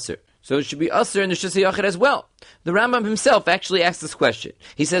Chadarim Asr. So it should be Asr in the Rishus HaYachid as well. The Rambam himself actually asks this question.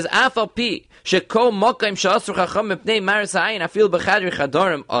 He says, Afal Pi, Sheko Mokaim Sha'asr Chacham Mipnei Maris Ha'ayin, Afilu B'Chadri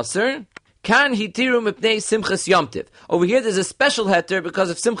Chadarim Asr, Kan Hitiru Mipnei Simchas Yom Tiv. Over here there's a special heter because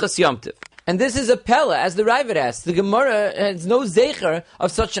of Simchas Yom Tiv. And this is a pella, as the Ravid asks. The Gemara has no zecher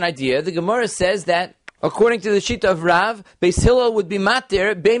of such an idea. The Gemara says that according to the Shita of Rav, Beis Hillel would be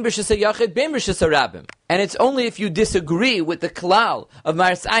matir bein b'Rishus HaYachid, bein b'Rishus HaRabim. And it's only if you disagree with the klal of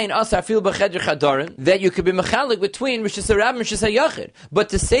Maris Ayin Asar Afil B'Chadri Chadarim that you could be mechalik between Rishus HaRabim and Rishus HaYachid. But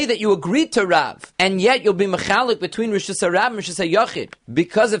to say that you agreed to Rav, and yet you'll be mechalik between Rishus HaRabim and Rishus HaYachid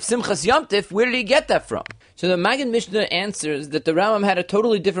because of Simchas Yom Tif, where did he get that from? So the Maggid Mishnah answers that the Rambam had a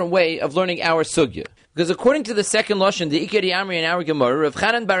totally different way of learning our sugya. Because according to the second Lashon, the Ikeri Amri in our Gemara, Rav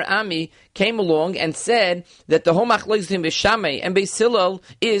Chanan Bar Ami came along and said that the Homach Leizim B'Shamei and Beis Hillel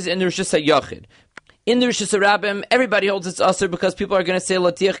is in the Rishus HaYachid. In the Rishus HaRabim, everybody holds it's Asr because people are going to say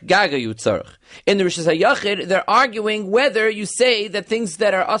Latich Gaga Yutzarch. In the Rishus HaYachid, they're arguing whether you say that things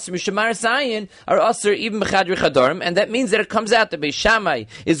that are Asr Mishamar Sayin are Asr even B'Chadri Chadarim, and that means that it comes out that Beis Shammai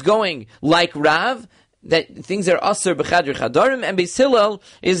is going like Rav, that things are Asr B'Chadri Chadarim, and Beis Hillel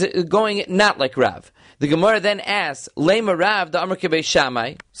is going not like Rav. The Gemara then asks, Lema Rav, the Amar Beis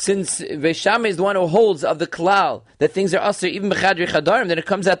Shammai. since Beis Shammai is the one who holds of the klal that things are asur even b'chadri chadarim, then it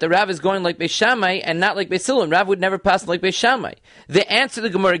comes out that Rav is going like Beis Shammai and not like Beis Hillel. Rav would never pass like Beis Shammai. The answer the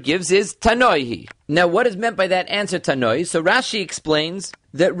Gemara gives is Tanoihi. Now, what is meant by that answer, Tanoi? So Rashi explains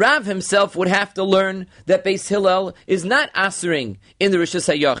that Rav himself would have to learn that Beis Hillel is not asuring in the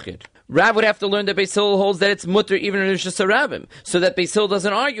Rishus HaYachid. Rav would have to learn that Beis Hillel holds that it's mutter even in Rishus HaRabim, so that Beis Hillel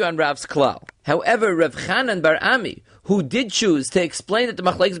doesn't argue on Rav's klal. However, Rav Chanan bar Ami, who did choose to explain that the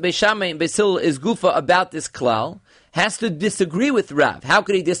Machlekes Beis Shammai and Beis Hillel is gufa about this klal, has to disagree with Rav. How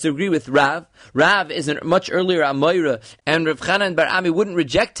could he disagree with Rav? Rav is a much earlier Amoira, and Rav Chanan bar Ami wouldn't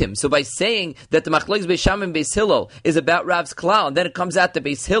reject him. So by saying that the Machlekes Beis Shammai and Beis Hillel is about Rav's klal, and then it comes out that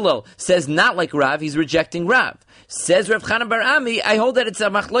Beis Hillel says not like Rav, he's rejecting Rav. Says Rav Chanan bar Ami, I hold that it's a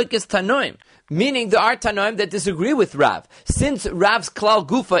Machlekes Tanoim. Meaning there are Tanoim that disagree with Rav. Since Rav's klal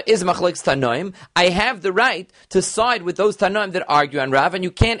gufa is Machlekes Tanoim, I have the right to side with those Tanoim that argue on Rav, and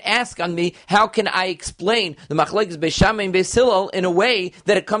you can't ask on me, how can I explain the Machlekes Beis Shammai and Beis Hillel in a way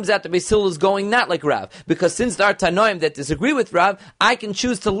that it comes out that Beis Hillel is going not like Rav? Because since there are Tanoim that disagree with Rav, I can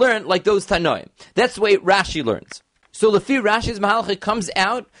choose to learn like those Tanoim. That's the way Rashi learns. So Lefi Rashi's Mahalach, comes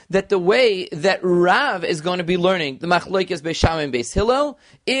out that the way that Rav is going to be learning the Machlekes Beis Shammai and Beis Hillel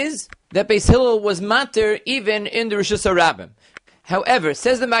is that Beis Hillel was mater even in the Rishus HaRabim. However,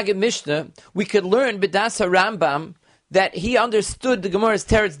 says the Maggid Mishnah, we could learn B'das HaRambam that he understood the Gemara's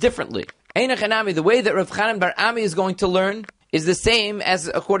teretz differently. Einach Hanami, the way that Rav Chanan bar Ami is going to learn is the same as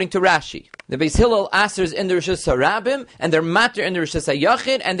according to Rashi. The Beis Hillel asers in the Rishus HaRabim, and they're mater in the Rishus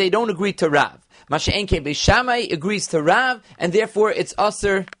HaYachid, and they don't agree to Rav. Masha'en Ke Beis Shammai agrees to Rav, and therefore it's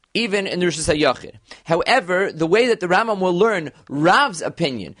aser even in the Rishus HaYachid. However, the way that the Rambam will learn Rav's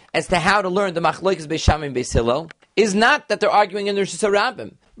opinion as to how to learn the Machlekes Beis Shammai and Beis Hillel is not that they're arguing in the Rishus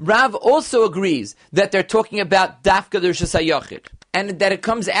HaRabim. Rav also agrees that they're talking about Dafka the Rishus HaYachid, and that it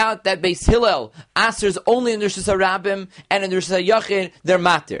comes out that Beis Hillel asers only in the Rishus HaRabim, and in the Rishus HaYachid they're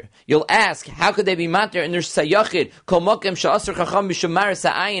mater. You'll ask, how could they be mater in the Rishus HaYachid? Kol mokem she'aser chacham mishum maris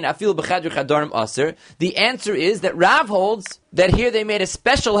ha'ayin afil b'chadri chadarim aser. The answer is that Rav holds that here they made a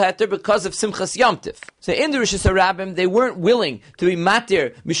special heter because of Simchas Yom Tif. So in the Rishus HaRabim, they weren't willing to be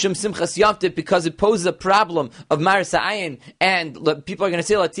matir mishum Simchas Yom Tif because it poses a problem of Maris Ha'ayin, and people are going to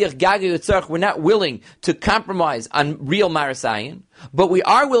say, Latiach Gagi Yitzarch, we're not willing to compromise on real Maris Ha'ayin, but we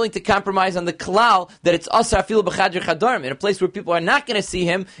are willing to compromise on the klal that it's Asar Afilu B'chadri Chadarim, in a place where people are not going to see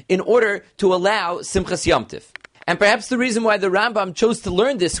him, in order to allow Simchas Yom Tif. And perhaps the reason why the Rambam chose to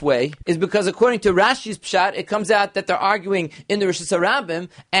learn this way is because according to Rashi's Pshat, it comes out that they're arguing in the Rishus HaRabim,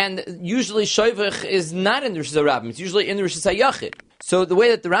 and usually Shoivach is not in the Rishus HaRabim, it's usually in the Rishus HaYachid. So the way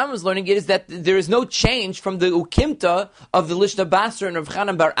that the Rambam is learning it is that there is no change from the Ukimta of the Lishna Basra and Rav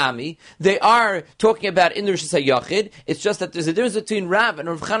Chanan bar Ami. They are talking about in the Rishus HaYachid. It's just that there's a difference between Rav and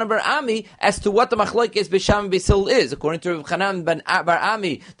Rav Chanan bar Ami as to what the Machlokes Beis Shammai and Beis Hillel is. According to Rav Chanan bar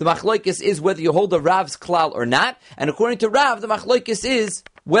Ami, the Machlokes is whether you hold a Rav's klal or not. And according to Rav, the Machlokes is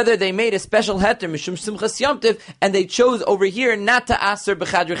whether they made a special heter mishum simchas yom tiv, and they chose over here not to aser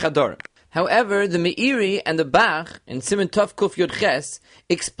b'chadri chadarim. However, the Meiri and the Bach in Siman Tov Kuf Yod Ches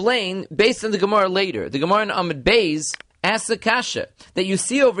explain based on the Gemara later. The Gemara in Amud Beis asks the kasha that you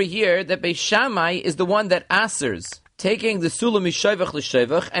see over here that Beis Shammai is the one that asers, taking the sulam mishavach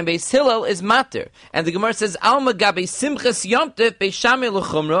l'shavach, and Beis Hillel is mater. And the Gemara says, Alma gabe simchas yomtev Beis Shammai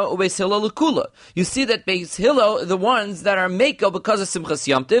l'chumra u Beis Hillel l'kula. You see that Beis Hillel are the ones that are makel because of simchas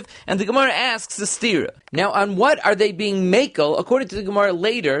yomtev, and the Gemara asks the stira. Now, on what are they being makel? According to the Gemara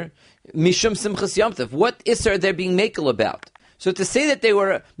later, mishum simchas yomtev. What isser are they being makel about? So to say that they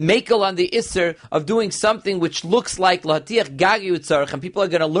were makel on the isser of doing something which looks like lahatiach gaga utzarach, and people are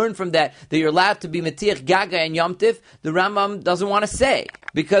going to learn from that you're allowed to be matiach gaga and yomtiv, the Rambam doesn't want to say.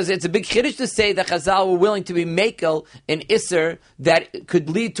 Because it's a big chiddush to say that Chazal were willing to be makel in isser that could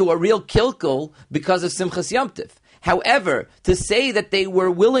lead to a real kilkel because of simchas yomtiv. However, to say that they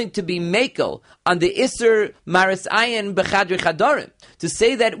were willing to be makel on the Isser Maris Ayin B'chadri Chadarim, to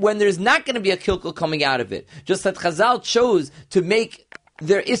say that when there's not going to be a kilkel coming out of it, just that Chazal chose to make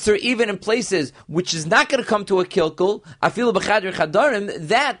their Isser even in places which is not going to come to a kilkel, Afilu B'chadri Chadarim,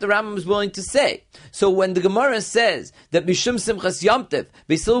 that the Rambam is willing to say. So when the Gemara says that Mishum Simchas Yomtev,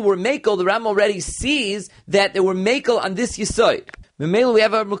 they still were makel, the Rambam already sees that they were makel on this Yisoid. We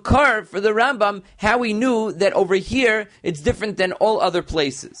have a makar for the Rambam, how he knew that over here it's different than all other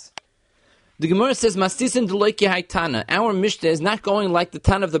places. The Gemara says, Mastisin deloiki haitana. Our Mishnah is not going like the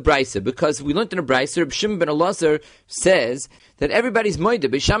Tana of the Beitzah, because we learned in the Beitzah, Reb Shimon ben Elazar says that everybody's moida.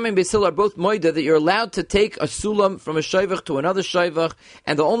 Beis Shammai and Beis Hillel are both moida, that you're allowed to take a sulam from a shayvach to another shayvach,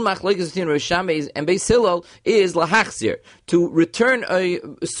 and the only machlokes between Beis Shammai and Beis Hillel is lahachzir, to return a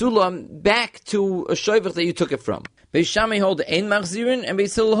sulam back to a shayvach that you took it from. Beis Shammai hold ein machzirin, and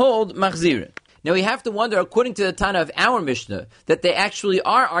Beis Hillel hold machzirin. Now we have to wonder, according to the Tana of our Mishnah, that they actually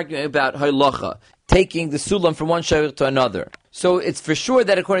are arguing about halacha, taking the sulam from one shayvach to another. So it's for sure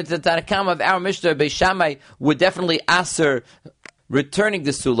that according to the Tana Kama of our Mishnah, Beis Shammai would definitely aser returning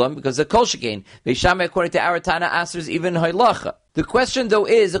the sulam, because the kol shekain. Beis Shammai, according to our Tana, asers even halacha. The question though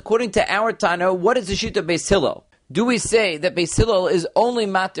is, according to our Tana, what is the shita of Beis Hillel? Do we say that Beis Hillel is only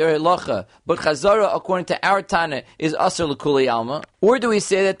mater halacha, but chazara, according to our Tana, is aser l'kuli alma? Or do we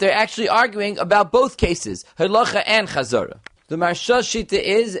say that they're actually arguing about both cases, halacha and chazara? The Marsha's shita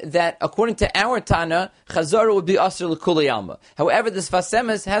is that, according to our Tana, chazara would be aser l'kuli alma. However, the Sfas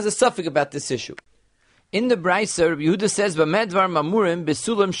Emes has a suffix about this issue. In the Beitzah, Rabbi Yehuda says, "B'medvar mamurim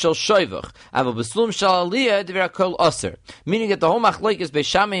besulam shel shoivach, aval besulam shel aliyah devir kol aser," meaning that the whole machlokes Beis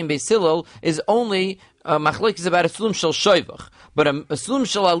Shammai and Beis Hillel is only machlokes about a sulam shel shoivach, but a sulam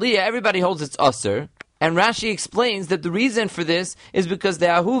shel aliyah everybody holds it's aser. And Rashi explains that the reason for this is because the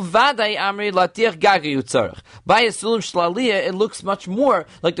ahu vaday amri latiach gagi utzarach. By a sulam shel aliyah, it looks much more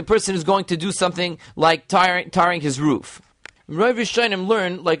like the person is going to do something like tarring his roof. Rav Rishonim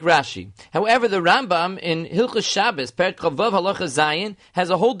learn like Rashi. However, the Rambam in Hilchos Shabbos, Perek Chavav Halacha Zayin, has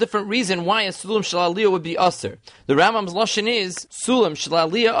a whole different reason why a sulam shel aliyah would be aser. The Rambam's lashon is sulam shel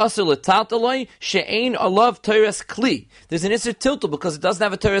aliyah aser l'taltaloi she'ein alav teres kli. There's an iser tiltal because it doesn't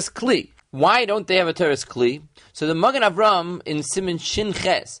have a teres kli. Why don't they have a teres kli? So the Magen Avraham in Siman Shin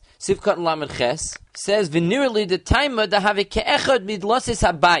Ches, Sivkat Lamed Ches, says v'nirli the taima da have ke'echad midlasis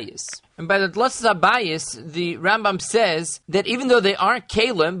habayis. And by the Dlasis Abayis, the Rambam says that even though they are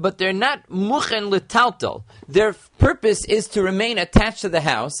kalim, but they're not muchen litaltal. Their purpose is to remain attached to the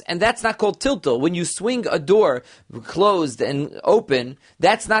house, and that's not called tiltal. When you swing a door closed and open,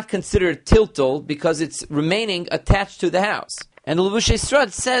 that's not considered tiltal because it's remaining attached to the house. And the Levushei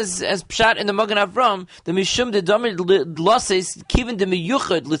Srad says, as Pshat in the Magen Avram, the Mishum de Domer Dlasis Kivin de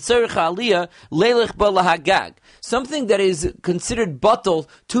Miyuchad Litzerich Aliyah Leilech Ba Lahagag. Something that is considered bottle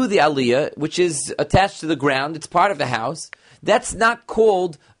to the aliyah, which is attached to the ground, it's part of the house, that's not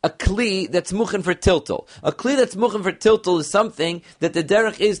called a kli that's muchen for tiltal. A kli that's muchen for tiltal is something that the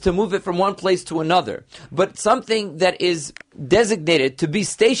derech is to move it from one place to another. But something that is designated to be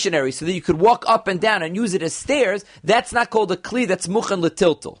stationary so that you could walk up and down and use it as stairs, that's not called a kli that's muchen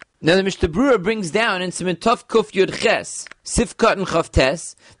letiltal. Now the Mishnah Berurah brings down in Siman Tov Kuf Yud Ches, Sifkat and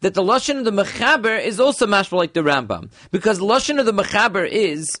Chavtes, that the lashon of the Mechaber is also mashma like the Rambam, because the lashon of the Mechaber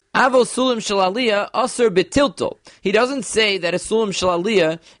is Avol Sulam Shel Aliyah Aser Betiltal. He doesn't say that a Sulam Shel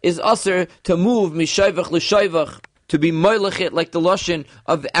Aliyah is Aser to move Mishayvach L'Shayvach, to be moilachit like the lashon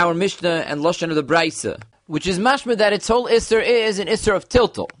of our Mishnah and lashon of the Beitzah, which is mashma that its whole isser is an isser of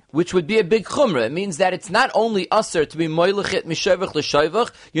tiltal, which would be a big chumrah. It means that it's not only usher to be moilachit mishavach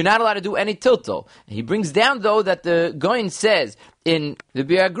l'shavach, you're not allowed to do any tiltal. He brings down, though, that the Goin says in the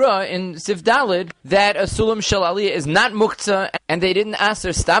Biagra, in Sif Dalid, that a sulam shel aliyah is not muktzah, and they didn't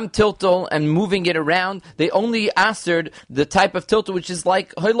aser stam tiltal and moving it around. They only asered the type of tiltal, which is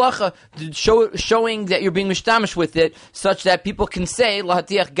like hoylacha, showing that you're being mishtamish with it, such that people can say,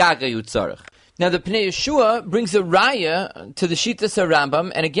 lahatiach gaga yutzarech. Now the Pnei Yeshua brings a raya to the Shitas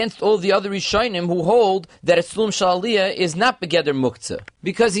Rambam and against all the other Rishonim who hold that a Sulam Shel Aliyah is not Begeder Muktzah.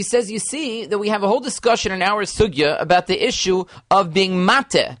 Because he says, you see, that we have a whole discussion in our Sugya about the issue of being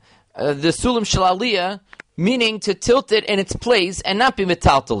Mateh, the Sulam Shel Aliyah, meaning to tilt it in its place and not be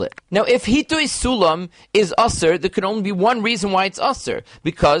metaltal it. Now if Hitui Sulam is Aser, there could only be one reason why it's Aser,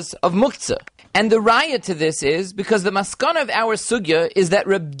 because of Muktzah. And the raya to this is because the maskana of our Sugya is that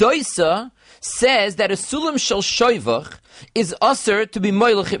Reb Doisa says that a sulam shel shoivach is aser to be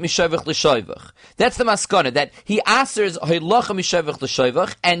moilachit mishavach l'shoivach. That's the maskana, that he asers hoilacha mishavach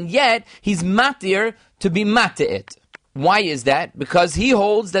l'shoivach, and yet he's matir to be mateit. Why is that? Because he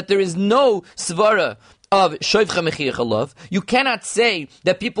holds that there is no svara of shoivcha mechiyach alav. You cannot say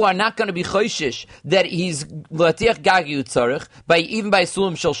that people are not going to be choishish that he's latiach gagi utzarich even by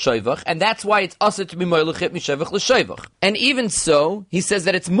sulam shel shoivach, and that's why it's also to be moilachit mishavach l'shoivach. And even so, he says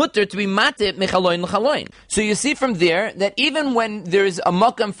that it's mutter to be matit mechaloin l'chaloin. So you see from there that even when there is a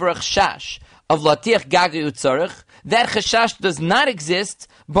makam for a chashash of latiach gagi utzarich, that chashash does not exist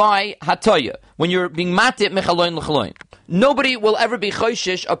by hatoya when you're being matit mechaloin l'chaloin. Nobody will ever be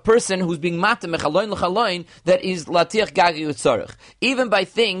choishish a person who's being matim mechaloin l'chaloin that is latiach gagi utzarich. Even by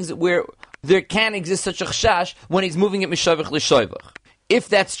things where there can exist such a chashash when he's moving it mishavach l'shavach. If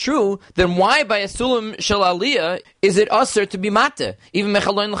that's true, then why by a sulam shel aliyah is it usher to be mate, even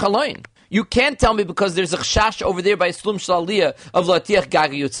mechaloin l'chaloin? You can't tell me because there's a chashash over there by a sulam shel aliyah of latiach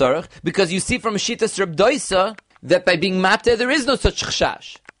gagi yutzarach, because you see from Shitas Reb Doisa that by being mate there is no such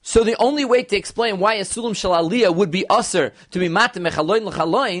chashash. So the only way to explain why a sulam shel aliyah would be usher to be mate mechaloin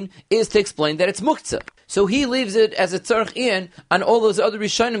l'chaloin is to explain that it's muktzah. So he leaves it as a tzarech in on all those other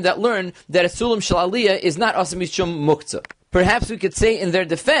Rishonim that learn that a sulam shel aliyah is not usher mishum muktzah. Perhaps we could say in their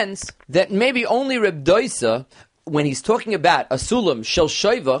defense that maybe only Reb Doisa, when he's talking about a sulam shel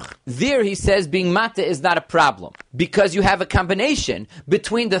shoivach, there he says being mata is not a problem. Because you have a combination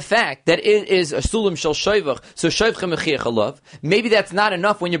between the fact that it is a sulam shel shoivach, so shoivcha mechiach alav. Maybe that's not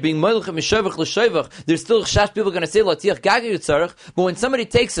enough when you're being moilcha mishoivach l'shoivach. There's still chash people going to say latiach gagi yutzarach. But when somebody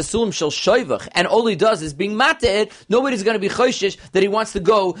takes a sulam shel shoivach and all he does is being mata it, nobody's going to be choishish that he wants to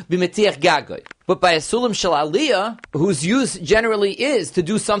go be metiach gagoi. But by a sulam shel aliyah, whose use generally is to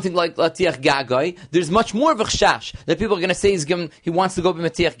do something like latiach gagoi, there's much more of a chash that people are going to say he wants to go be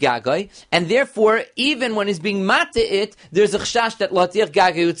metiach gagoi, and therefore, even when he's being mate it, there's a chash that latiach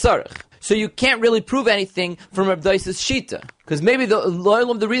gagoi utzarich. So you can't really prove anything from Reb Doisa's shita. Because maybe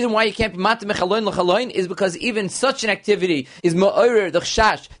the reason why you can't be mate mechaloin l'chaloin is because even such an activity is ma'orer the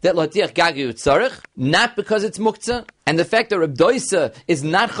chash that latiach gagi utzarich, not because it's muktzah. And the fact that Reb Doisa is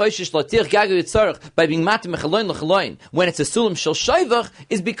not choishish latiach gagi utzarich by being mate mechaloin l'chaloin when it's a sulam shel shoivach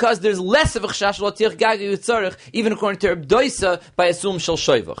is because there's less of a chash latiach gagi utzarich even according to Reb Doisa by a sulam shel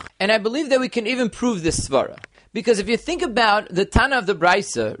shoivach. And I believe that we can even prove this svara. Because if you think about the Tana of the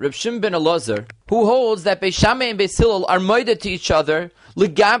Beitzah, Reb Shimon ben Elazar, who holds that Beis Shammai and Beis Hillel are moided to each other,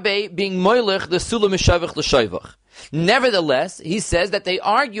 legabe being moilech the sulam mishavach l'shavach. Nevertheless, he says that they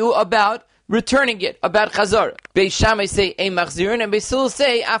argue about returning it, about chazara. Beis Shammai say ein machzirin, and Beis Hillel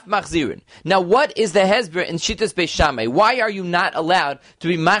say af machzirin. Now, what is the hezber in Shitas Beis Shammai? Why are you not allowed to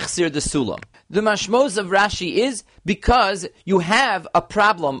be machzir the sulam? The mashmos of Rashi is because you have a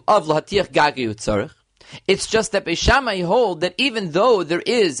problem of latiach gagi utzarich. It's just that Beis Shammai hold that even though there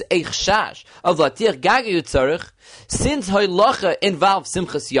is a chashash of latiach gagi utzarich, since halacha involves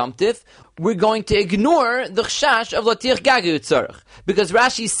simchas yomtiv, we're going to ignore the chashash of latiach gagi utzarich. Because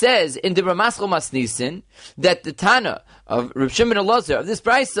Rashi says in the Ramaschal Masnisin that the Tana of Reb Shimon ben Elazar of this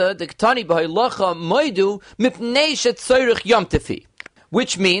Beitzah, the Ketani b'halacha moidu mipnei shetzorich yomtifi.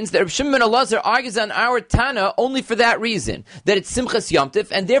 Which means that Reb Shimon ben Elazar argues on our Tana only for that reason, that it's Simchas Yomtiv,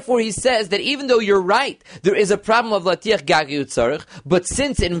 and therefore he says that even though you're right, there is a problem of Latiach Gagi Utzarich, but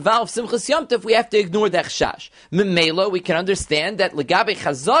since it involves Simchas Yomtiv, we have to ignore that Chash. Memela, we can understand that Legabe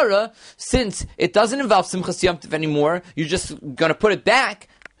Chazara, since it doesn't involve Simchas Yomtiv anymore, you're just going to put it back,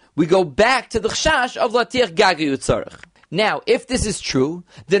 we go back to the Chash of Latiach Gagi Utzarich. Now, if this is true,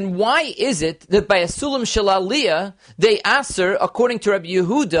 then why is it that by a sulam shel aliyah, they aser, according to Rabbi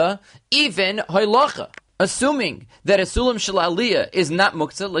Yehuda, even halacha? Assuming that a sulam shel aliyah is not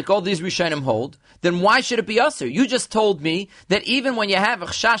muktzah, like all these Rishonim hold, then why should it be aser? You just told me that even when you have a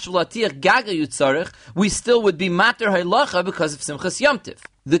chash v'latiach gaga yutzarich, we still would be mater halacha because of simchas yomtiv.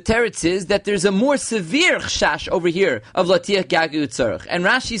 The teretz is that there's a more severe chash over here of latiach gaga yutzarich, and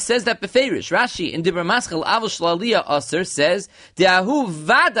Rashi says that beferish. Rashi in Dibra Maschel Avol Shel Aliyah Aser says de'ahu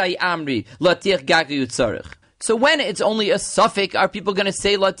vaday amri latiach gaga yutzarich. So when it's only a suffix, are people going to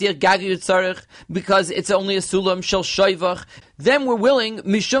say latiach gaga yutzarich because it's only a sulam shel shoivach? Then we're willing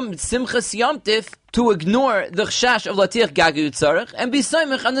mishum simchas yomtiv to ignore the chash of latiach gaga yutzarich and be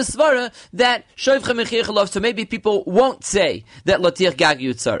soimich on the svara that shoivcha mechiach alav. So maybe people won't say that latiach gaga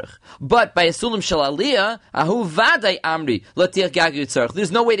yutzarich. But by a sulam shel aliyah, ahu vaday amri latiach gaga yutzarich.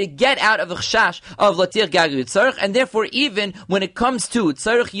 There's no way to get out of the chash of latiach gaga yutzarich, and therefore even when it comes to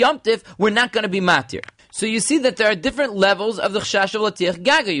tzarich yomtiv, we're not going to be matir. So you see that there are different levels of the chash of latiach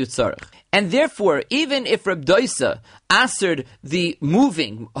gaga yutzarich. And therefore, even if Reb Doisa answered the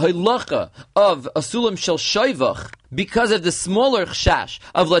moving halacha of a sulam shel shoivach because of the smaller chash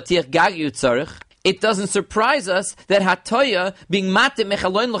of latiach gaga yutzarich, it doesn't surprise us that hatoya being matir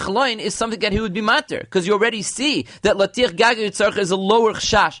mechaloin l'chaloin is something that he would be matir, because you already see that latiach gaga yutzarich is a lower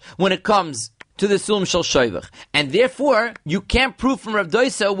chash when it comes to the sulam shel shoivach, and therefore you can't prove from Rav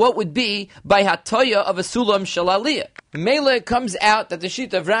Doisa what would be by hatoya of a sulam shel aliyah. Mele comes out that the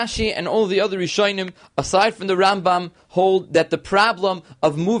sheet of Rashi and all the other Rishonim, aside from the Rambam, hold that the problem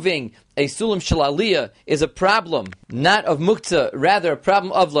of moving a sulam shel aliyah is a problem not of muktzah, rather a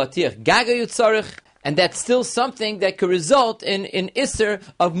problem of latiach gaga yutzarich, and that's still something that could result in iser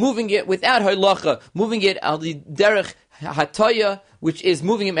of moving it without halacha, moving it al derech hatoya, which is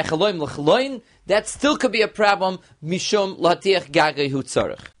moving it mechaloim l'chaloin. That still could be a problem mishum latiach gaga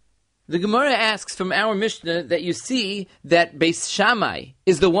yutzarich. The Gemara asks from our Mishnah that you see that Beis Shammai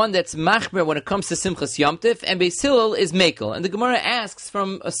is the one that's machmer when it comes to Simchas Yom Tif, and Beis Hillel is mekel. And the Gemara asks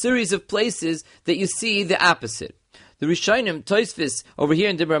from a series of places that you see the opposite. The Rishonim, Tosfos, over here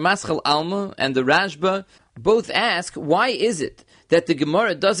in Dibra Maschal Alma, and the Rashba, both ask, why is it that the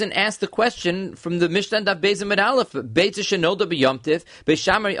Gemara doesn't ask the question from the Mishnah Daf Beis Amud Aleph, Beitzah shenolda b'Yom Tif, Beis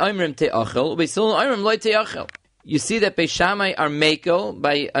Shammai oimrim te'achel, Beis Hillel oimrim lo te'achel. You see that Beis Shammai are mekel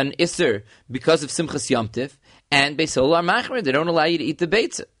by an Isser because of Simchas Yom Tif, and Beis Hillel are machmer, they don't allow you to eat the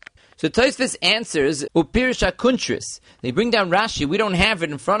Beitzah. So Tosfos answers, Upirish HaKuntris. They bring down Rashi. We don't have it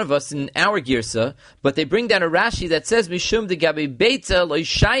in front of us in our Girsa, but they bring down a Rashi that says, Mishum de Gabi Beitzah lo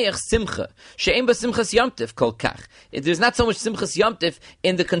yishayach simcha, she'em ba simchas Yom Tif kol kach. There's not so much simchas Yom Tif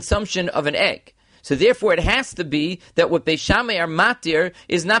in the consumption of an egg. So therefore it has to be that what Beis Shammai are matir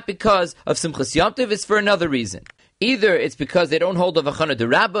is not because of simchas Yom Tif, it's for another reason. Either it's because they don't hold a v'chana de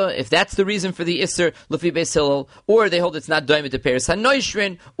Rabba, if that's the reason for the Isser, Lufi Beis Hillel, or they hold it's not doimet to Peres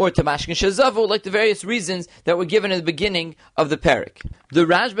HaNoishrin, or to Mashkin Shazavu, like the various reasons that were given at the beginning of the parak. The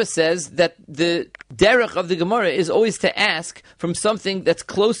Rashba says that the derech of the Gemara is always to ask from something that's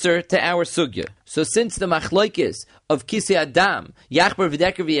closer to our sugya. So since the machloikis of Kisei Adam, Yachbar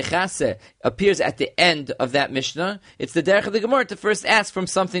V'Deker V'Yechase, appears at the end of that Mishnah, it's the derech of the Gemara to first ask from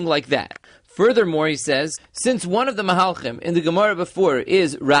something like that. Furthermore, he says, since one of the Mahalchim in the Gemara before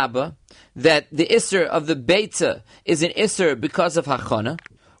is Rabba, that the Isser of the Beitzah is an Isser because of Hachana,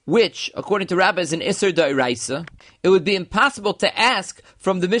 which, according to Rabba, is an Isser D'Oraisa, it would be impossible to ask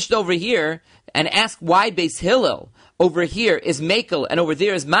from the Mishnah over here and ask why Beis Hillel over here is mekel and over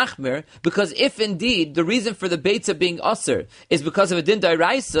there is machmer, because if indeed the reason for the Beitzah being aser is because of a din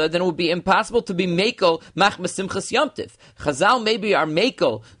d'oraisa, then it would be impossible to be mekel machmer simchas Yom Tif. Chazal maybe are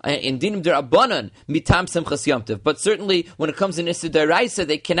mekel in dinim d'Rabbanan mitam simchas Yom Tif, but certainly when it comes in isser d'oraisa,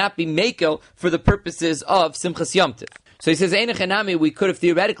 they cannot be mekel for the purposes of simchas Yom Tif. So he says, Einach enami, we could have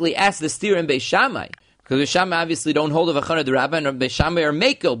theoretically asked the steer in Beis Shammai, because Beis Shammai obviously don't hold a v'chana de Rabba, and Beis Shammai are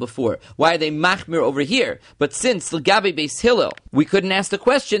mekel before. Why are they machmir over here? But since l'gabe Beis Hillel, we couldn't ask the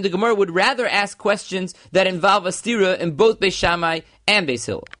question, the Gemara would rather ask questions that involve a stira in both Beis Shammai and Beis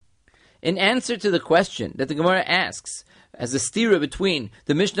Hillel. In answer to the question that the Gemara asks, as a stira between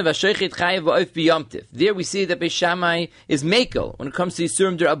the Mishnah V'Shochet Chayev V'Oif B'Yom Tif. There we see that Beis Shammai is mekel when it comes to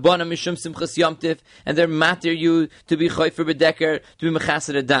Yisurim D'Rabbanan Mishum Simchas Yom Tif, and they're matir you to be choifer b'deker, to be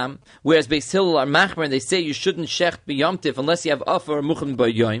mechased Adam, whereas Beis Hillel are machmer and they say you shouldn't shecht B'Yom Tif unless you have offer or muchim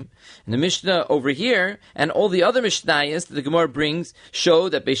b'yoyim. And the Mishnah over here and all the other Mishnayos that the Gemara brings show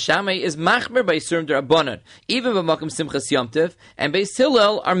that Beis Shammai is machmer by Yisurim D'Rabbanan, even b'makom Simchas Yom Tif, and Beis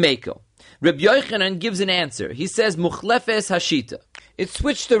Hillel are mekel. Rabbi Yochanan gives an answer. He says, Muchlefes Hashita. It's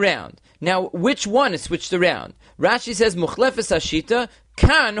switched around. Now, which one is switched around? Rashi says, Muchlefes Hashita,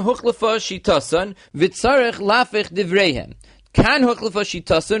 Kan Huchlefa Shitasan, Vitzarech Lafech Divreihem. Kan Huchlefa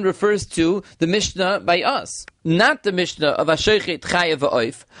Shitasan refers to the Mishnah by us, not the Mishnah of Ashochet Chayev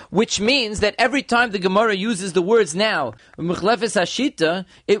V'Oif, which means that every time the Gemara uses the words now, Muchlefes Hashita,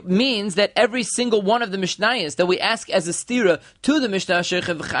 it means that every single one of the Mishnayos that we ask as a stira to the Mishnah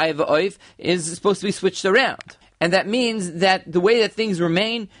Ashochet Chayev V'Oif is supposed to be switched around. And that means that the way that things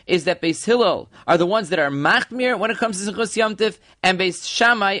remain is that Beis Hillel are the ones that are machmir when it comes to Simchas Yom Tif, and Beis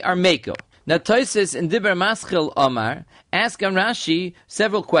Shammai are mekel. Now Tosfos in Dibur Maschil Omar ask on Rashi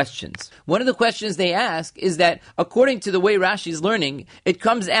several questions. One of the questions they ask is that according to the way Rashi is learning, it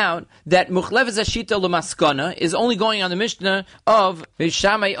comes out that Muchlefes Hashita L'Maskana is only going on the Mishnah of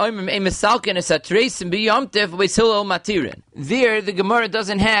Shammai Oimrim Emesalken Esatreisim B'Yom Tif Beis Hillel Matirin. There, the Gemara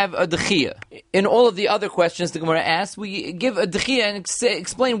doesn't have a dechia. In all of the other questions the Gemara asks, we give a dechia and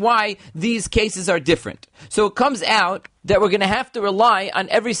explain why these cases are different. So it comes out that we're going to have to rely on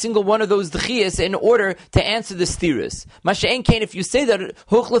every single one of those dechiyas in order to answer the stiras. Masha'en Kain, if you say that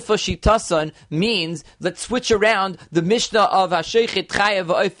Huchlefa Shitasan means let's switch around the Mishnah of Hashochet Chayev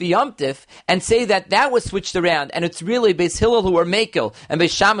V'Oif B'Yom Tif and say that that was switched around and it's really Beis Hillel who are mekel and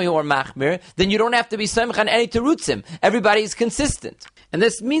Beis Shammai who are machmir, then you don't have to be samech on any terutzim. Everybody is consistent. And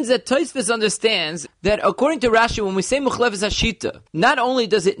this means that Tosfos understands that according to Rashi, when we say Muchlefes Hashita, not only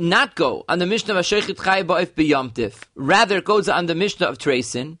does it not go on the Mishnah of Hashochet Chayev V'Oif B'Yom Tif, rather it goes on the Mishnah of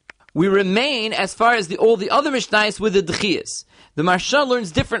Treisin, we remain as far as all the other Mishnayos with the Dechiyas. The Maharsha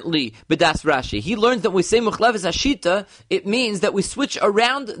learns differently, B'das Rashi. He learns that when we say Muchlefes Hashita, it means that we switch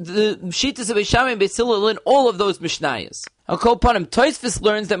around the Shitas of Beis Shammai and Beis Hillel in all of those Mishnayos. I'll call upon him. Tosfos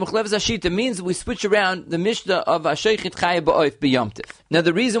learns that Muchlefes Hashita means we switch around the Mishnah of Hashochet Chayev V'Oif B'Yom Tif. Now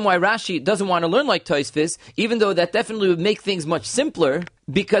the reason why Rashi doesn't want to learn like Tosfos, even though that definitely would make things much simpler,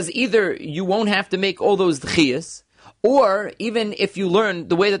 because either you won't have to make all those Dechiyas, Or, even if you learn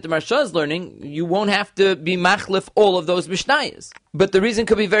the way that the Marsha is learning, you won't have to be machlif all of those Mishnayos. But the reason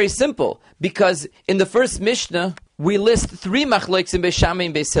could be very simple, because in the first Mishnah, we list 3 machlokes in Beis Shammai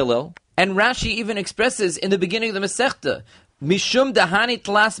and Beis Hillel, and Rashi even expresses in the beginning of the Masechta, Mishum dahani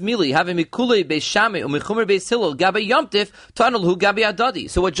tlas mili, having mikulei Beis Shammai u'mechumer Beis Hillel, gabe yomtiv, tanulhu gabe adadi.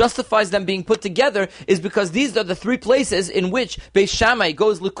 So what justifies them being put together is because these are the 3 places in which Beis Shammai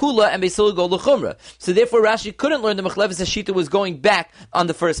goes lekula and Beis Hillel go lechumra. So therefore Rashi couldn't learn the Mechleves Hashita was going back on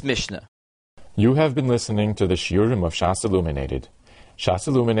the first Mishnah. You have been listening to the Shiurim of Shas Illuminated. Shas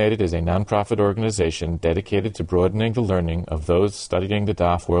Illuminated is a non-profit organization dedicated to broadening the learning of those studying the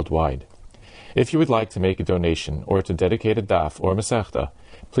Daf worldwide. If you would like to make a donation or to dedicate a daf or masechta,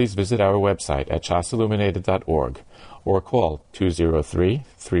 please visit our website at shasilluminated.org or call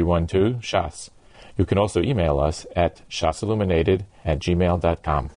 203-312-SHAS. You can also email us at shasilluminated@gmail.com.